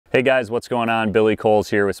Hey guys, what's going on? Billy Kohls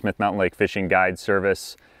here with Smith Mountain Lake Fishing Guide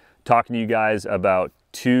Service, talking to you guys about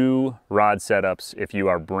 2 rod setups if you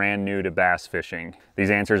are brand new to bass fishing.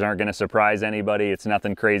 These answers aren't going to surprise anybody. It's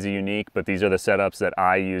nothing crazy unique, but these are the setups that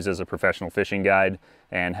I use as a professional fishing guide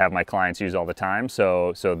and have my clients use all the time.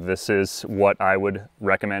 So this is what I would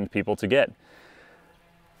recommend people to get.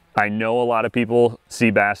 I know a lot of people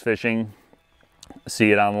see bass fishing,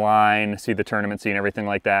 see it online, see the tournament scene, everything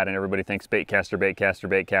like that, and everybody thinks bait caster,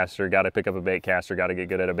 got to pick up a bait caster, got to get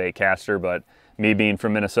good at a bait caster. But me being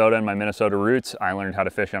from Minnesota and my Minnesota roots, I learned how to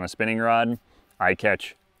fish on a spinning rod. I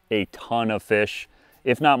catch a ton of fish,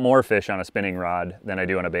 if not more fish on a spinning rod than I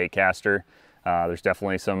do on a bait caster. There's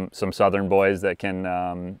definitely some southern boys that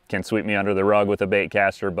can sweep me under the rug with a bait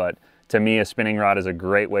caster, but to me a spinning rod is a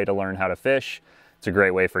great way to learn how to fish. It's a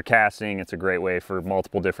great way for casting. It's a great way for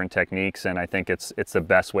multiple different techniques, and I think it's the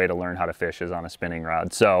best way to learn how to fish is on a spinning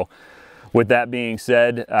rod. So with that being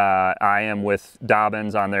said, I am with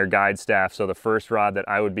Dobyns on their guide staff. So the first rod that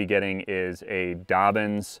I would be getting is a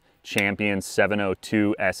Dobyns Champion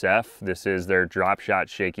 702 SF. This is their drop shot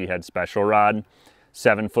shaky head special rod,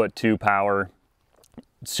 7'2" power,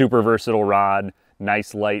 super versatile rod.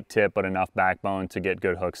 Nice light tip, but enough backbone to get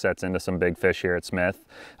good hook sets into some big fish here at Smith.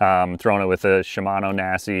 Throwing it with a Shimano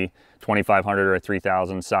Nassie 2500 or a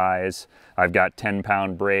 3000 size. I've got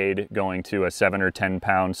 10-pound braid going to a 7 or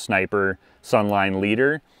 10-pound Sniper Sunline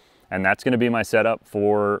leader, and that's going to be my setup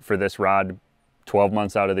for this rod 12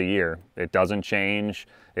 months out of the year. It doesn't change.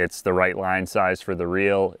 It's the right line size for the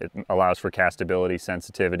reel. It allows for castability,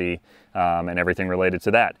 sensitivity, and everything related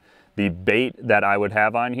to that. The bait that I would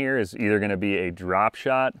have on here is either going to be a drop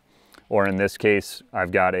shot, or in this case,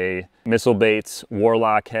 I've got a MISSILEBAITS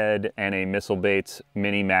Warlock Head and a MISSILEBAITS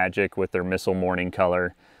Mini Magic with their Missile Morning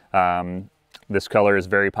color. This color is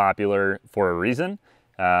very popular for a reason.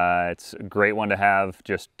 It's a great one to have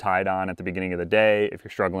just tied on at the beginning of the day if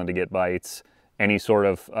you're struggling to get bites. Any sort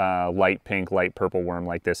of light pink, light purple worm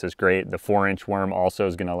like this is great. The 4-inch worm also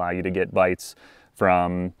is going to allow you to get bites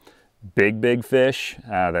from big fish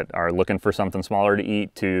that are looking for something smaller to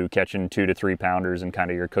eat to catching 2 to 3 pounders and kind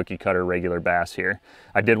of your cookie cutter regular bass here.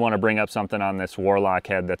 I did want to bring up something on this Warlock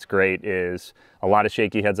Head that's great. Is a lot of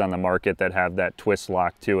shaky heads on the market that have that twist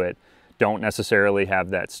lock to it don't necessarily have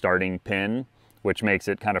that starting pin, which makes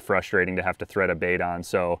it kind of frustrating to have to thread a bait on.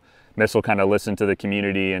 So Missile kind of listened to the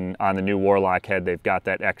community, and on the new Warlock Head they've got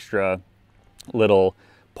that extra little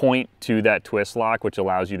point to that twist lock, which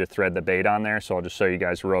allows you to thread the bait on there. So I'll just show you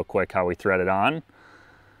guys real quick how we thread it on.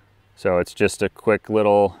 So it's just a quick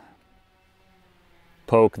little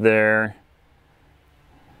poke there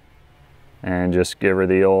and just give her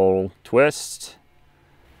the old twist.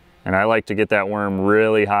 And I like to get that worm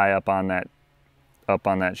really high up on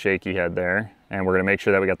that shaky head there. And we're going to make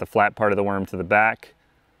sure that we got the flat part of the worm to the back,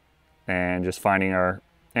 and just finding our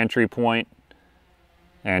entry point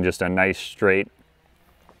and just a nice straight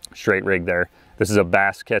rig there. This is a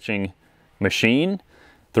bass catching machine.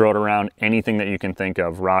 Throw it around anything that you can think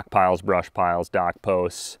of: rock piles, brush piles, dock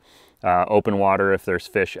posts, open water if there's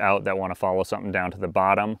fish out that want to follow something down to the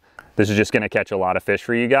bottom. This is just going to catch a lot of fish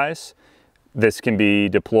for you guys. This can be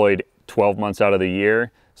deployed 12 months out of the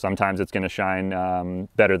year. Sometimes it's going to shine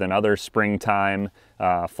better than others. Springtime,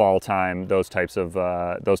 fall time, those types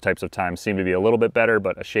of times seem to be a little bit better,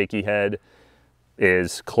 but a shaky head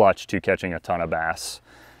is clutch to catching a ton of bass.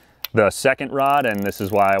 The second rod, and this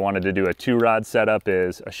is why I wanted to do a 2-rod setup,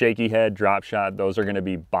 is a shaky head, drop shot. Those are going to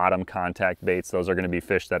be bottom contact baits. Those are going to be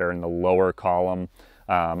fish that are in the lower column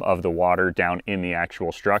of the water down in the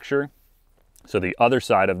actual structure. So the other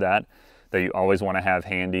side of that you always want to have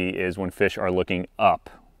handy is when fish are looking up,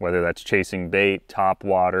 whether that's chasing bait, top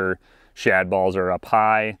water, shad balls are up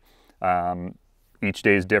high. Each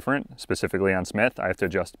day is different. Specifically on Smith, I have to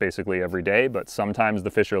adjust basically every day, but sometimes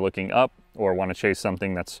the fish are looking up or want to chase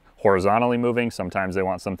something that's horizontally moving. Sometimes they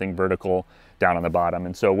want something vertical down on the bottom.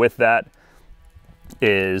 And so with that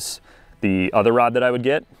is the other rod that I would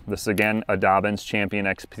get. This is again a Dobyns Champion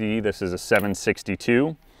XP. This is a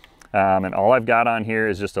 762. And all I've got on here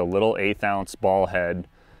is just a little 1/8 ounce ball head.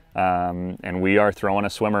 And we are throwing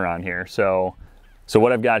a swimmer on here. So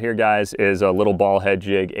what I've got here, guys, is a little ball head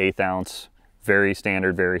jig, 1/8 ounce. Very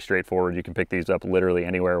standard, very straightforward. You can pick these up literally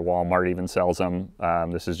anywhere. Walmart even sells them.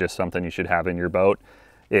 This is just something you should have in your boat.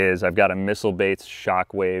 I've got a MISSILEBAITS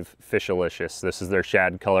Shockwave Fishalicious. This is their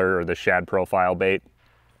shad color, or the shad profile bait.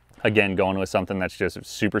 Again, going with something that's just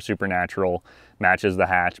super natural, matches the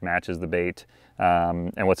hatch, matches the bait.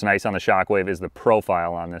 And what's nice on the Shockwave is the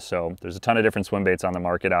profile on this. So there's a ton of different swim baits on the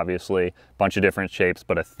market, obviously, a bunch of different shapes,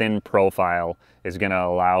 but a thin profile is going to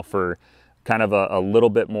allow for kind of a little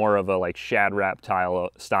bit more of a like shad wrap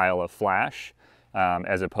style of flash,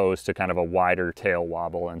 as opposed to kind of a wider tail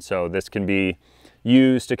wobble. And so this can be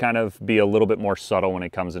used to kind of be a little bit more subtle when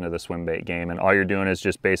it comes into the swim bait game. And all you're doing is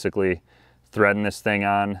just basically threading this thing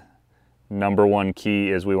on. Number one key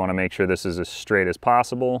is we want to make sure this is as straight as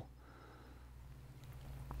possible.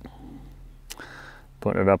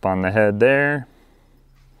 Put it up on the head there.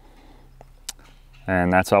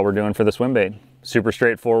 And that's all we're doing for the swim bait. Super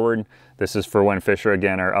straightforward. This is for when fish are,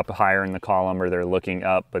 again, are up higher in the column or they're looking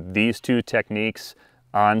up. But these two techniques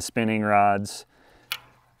on spinning rods,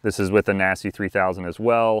 this is with a Nasty 3000 as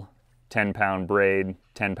well, 10-pound braid,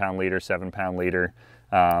 10-pound leader, 7-pound leader.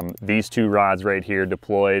 These two rods right here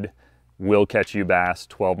deployed will catch you bass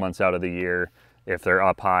 12 months out of the year if they're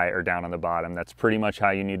up high or down on the bottom. That's pretty much how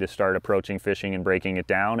you need to start approaching fishing and breaking it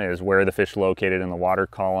down, is where the fish located in the water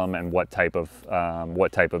column and what type of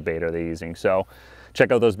bait are they using. So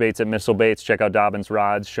check out those baits at MISSILEBAITS, check out Dobbins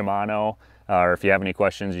Rods, Shimano, or if you have any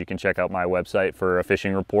questions, you can check out my website for a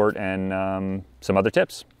fishing report and some other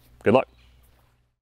tips. Good luck.